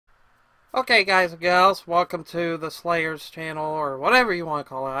Okay, guys and gals, welcome to the Slayers channel, or whatever you want to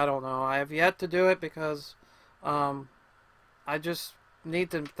call it. I don't know. I have yet to do it because um, I just need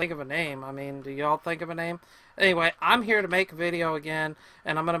to think of a name. I mean, do y'all think of a name? Anyway, I'm here to make a video again,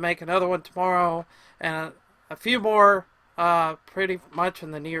 and I'm going to make another one tomorrow, and a few more pretty much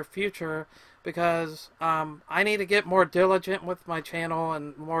in the near future, because I need to get more diligent with my channel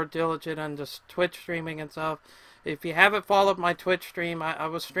and more diligent on just Twitch streaming and stuff. If you haven't followed my Twitch stream, I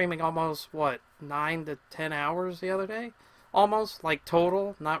was streaming almost, what, 9 to 10 hours the other day? Almost, like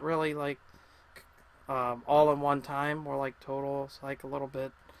total, not really like all in one time, more like total. It's like a little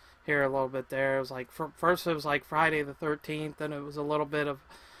bit here, a little bit there. It was like, first it was like Friday the 13th, then it was a little bit of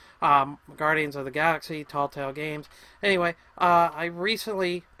Guardians of the Galaxy, Tall Tale Games. Anyway, I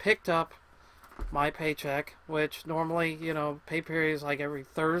recently picked up my paycheck, which normally, pay period is like every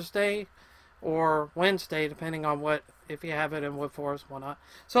Thursday or Wednesday, depending on if you have it in Woodforest, whatnot.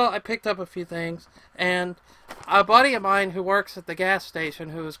 So I picked up a few things, and a buddy of mine who works at the gas station,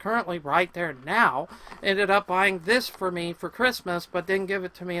 who is currently right there now, ended up buying this for me for Christmas, but didn't give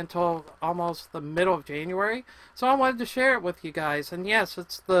it to me until almost the middle of January. So I wanted to share it with you guys, and yes,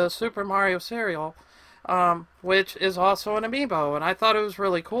 it's the Super Mario cereal, which is also an amiibo, and I thought it was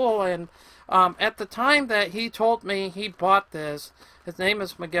really cool. And at the time that he told me he bought this, his name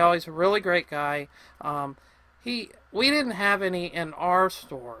is Miguel. He's a really great guy. We didn't have any in our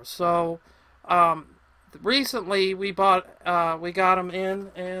store, so recently we got them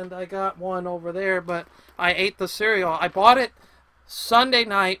in, and I got one over there. But I ate the cereal. I bought it Sunday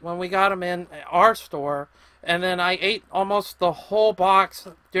night when we got them in our store, and then I ate almost the whole box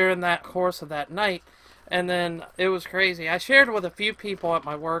during that course of that night. And then it was crazy. I shared it with a few people at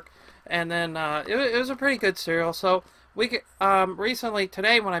my work, and then it was a pretty good cereal. So recently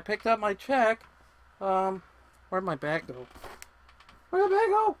today when I picked up my check, where'd my bag go? Where'd the bag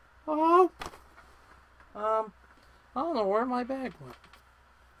go? Oh, I don't know where my bag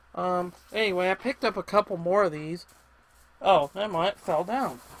went. Anyway, I picked up a couple more of these. Oh, never mind, it fell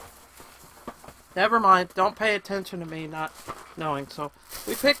down. Never mind, don't pay attention to me not knowing. So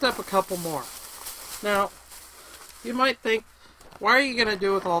we picked up a couple more. Now, you might think, what are you going to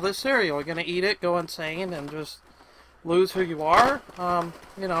do with all this cereal? Are you going to eat it, go insane, and just lose who you are?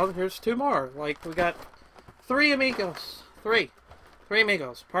 Here's two more. Like, we got three amigos. Three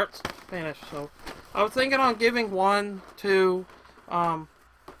amigos. Parts Spanish. So, I was thinking on giving one to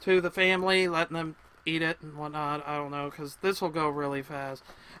the family, letting them eat it and whatnot. I don't know, because this will go really fast.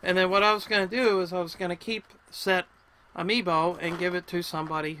 And then what I was going to do is I was going to keep set amiibo and give it to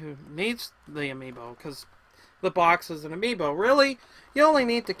somebody who needs the amiibo, because the box is an amiibo. Really, you only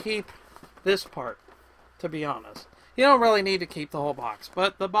need to keep this part, to be honest. You don't really need to keep the whole box,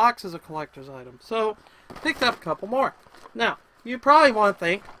 but the box is a collector's item. So, picked up a couple more. Now, you probably want to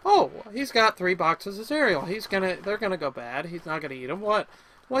think, oh, he's got 3 boxes of cereal. They're gonna go bad. He's not gonna eat them. What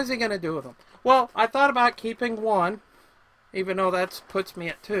is he gonna do with them? Well, I thought about keeping one, even though that puts me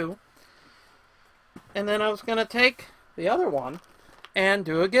at 2. And then I was gonna take the other one and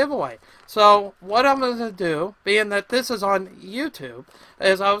do a giveaway. So what I'm going to do, being that this is on YouTube,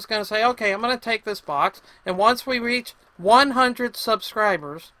 is I was going to say, okay, I'm going to take this box, and once we reach 100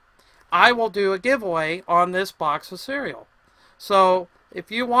 subscribers, I will do a giveaway on this box of cereal. So if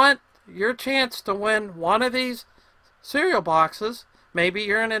you want your chance to win one of these cereal boxes, maybe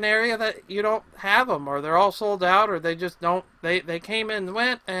you're in an area that you don't have them, or they're all sold out, or they just don't, they came and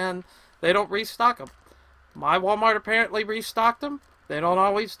went, and they don't restock them. My Walmart apparently restocked them. They don't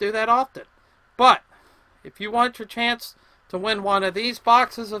always do that often. But if you want your chance to win one of these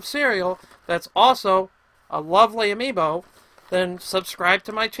boxes of cereal that's also a lovely amiibo, then subscribe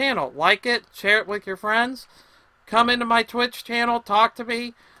to my channel. Like it, share it with your friends. Come into my Twitch channel, talk to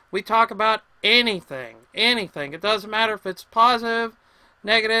me. We talk about anything. Anything. It doesn't matter if it's positive,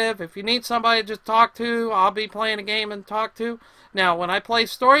 negative. If you need somebody to just talk to, I'll be playing a game and talk to. Now, when I play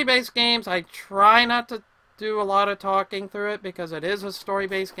story-based games, I try not to do a lot of talking through it, because it is a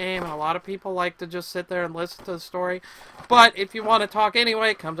story-based game and a lot of people like to just sit there and listen to the story. But if you want to talk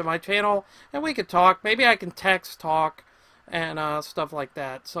anyway, come to my channel and we could talk. Maybe I can text talk and stuff like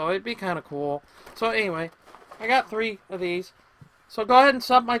that, so it'd be kind of cool. So anyway, I got 3 of these, so go ahead and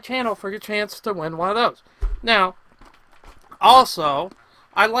sub my channel for your chance to win one of those. Now, also,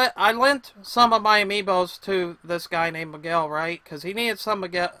 I lent some of my amiibos to this guy named Miguel, right? Because he needed some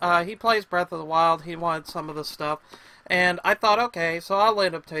Miguel. He plays Breath of the Wild. He wanted some of the stuff. And I thought, okay, so I'll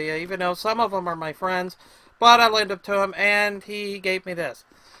lend them to you, even though some of them are my friends. But I lent them to him, and he gave me this.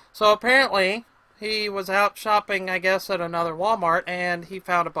 So apparently, he was out shopping, I guess, at another Walmart, and he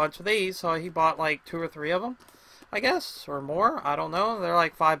found a bunch of these. So he bought like 2 or 3 of them. I guess, or more. I don't know. They're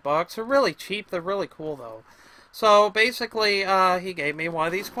like $5. They're really cheap. They're really cool, though. So, basically, he gave me one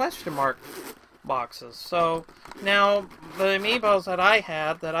of these question mark boxes. So, now, the amiibos that I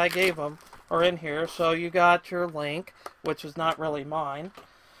had, that I gave him, are in here. So, you got your Link, which is not really mine.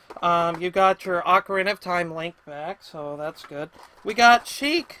 You got your Ocarina of Time Link back, so that's good. We got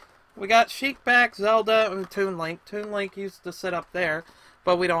Sheik. We got Sheik back, Zelda, and Toon Link. Toon Link used to sit up there,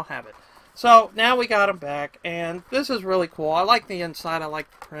 but we don't have it. So, now we got him back, and this is really cool. I like the inside, I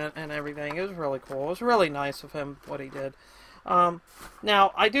like the print and everything. It was really cool. It was really nice of him, what he did.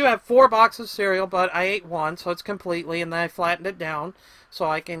 Now, I do have 4 boxes of cereal, but I ate one, so it's completely, and then I flattened it down, so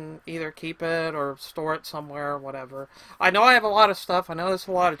I can either keep it or store it somewhere or whatever. I know I have a lot of stuff. I know there's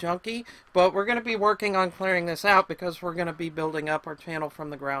a lot of junky, but we're going to be working on clearing this out because we're going to be building up our channel from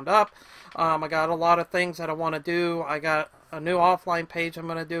the ground up. I got a lot of things that I want to do. I got a new offline page I'm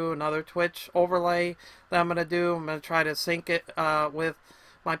going to do, another Twitch overlay that I'm going to do. I'm going to try to sync it with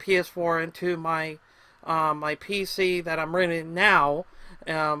my PS4 into my my PC that I'm running now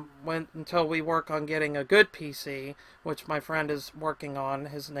until we work on getting a good PC, which my friend is working on.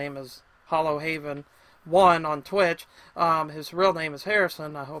 His name is Hollow Haven 1 on Twitch. His real name is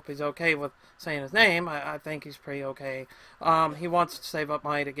Harrison. I hope he's okay with saying his name. I think he's pretty okay. He wants to save up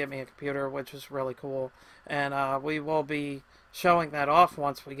money to get me a computer, which is really cool. And we will be showing that off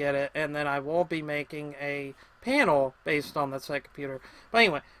once we get it. And then I will be making a panel based on the said computer. But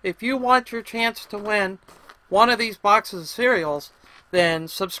anyway, if you want your chance to win one of these boxes of cereals, then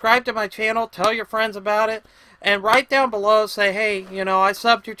subscribe to my channel, tell your friends about it, and write down below, say, hey, you know, I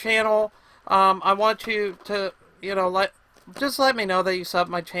subbed your channel. I want you to, you know, just let me know that you subbed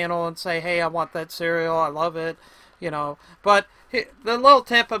my channel and say, hey, I want that cereal, I love it, you know. But the little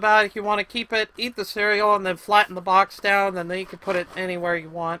tip about it, if you want to keep it, eat the cereal and then flatten the box down, and then you can put it anywhere you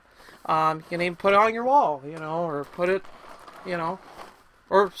want. You can even put it on your wall, you know, or put it, you know,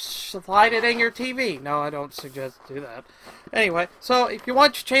 or slide it in your TV. No, I don't suggest do that. Anyway, so if you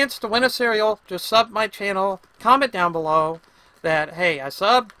want your chance to win a cereal, just sub my channel, comment down below that, hey, I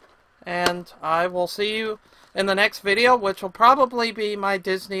subbed, and I will see you in the next video, which will probably be my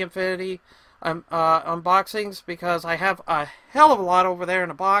Disney Infinity unboxings, because I have a hell of a lot over there in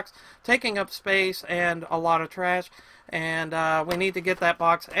the box, taking up space and a lot of trash. And we need to get that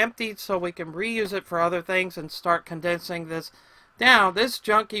box emptied so we can reuse it for other things and start condensing this down, this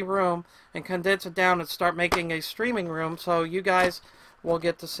junky room, and condense it down and start making a streaming room so you guys will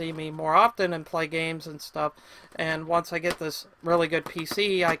get to see me more often and play games and stuff. And once I get this really good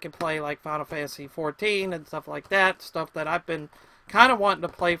PC, I can play like Final Fantasy XIV and stuff like that, stuff that I've been kind of wanting to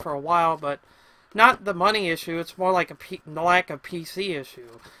play for a while, but not the money issue, it's more like a lack of PC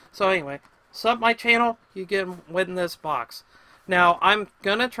issue. So anyway, sub my channel, you can win this box. Now, I'm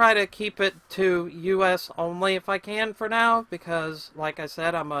going to try to keep it to US only if I can for now, because, like I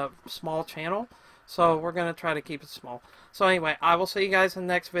said, I'm a small channel, so we're going to try to keep it small. So anyway, I will see you guys in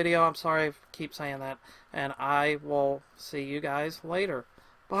the next video. I'm sorry I keep saying that, and I will see you guys later.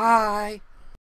 Bye!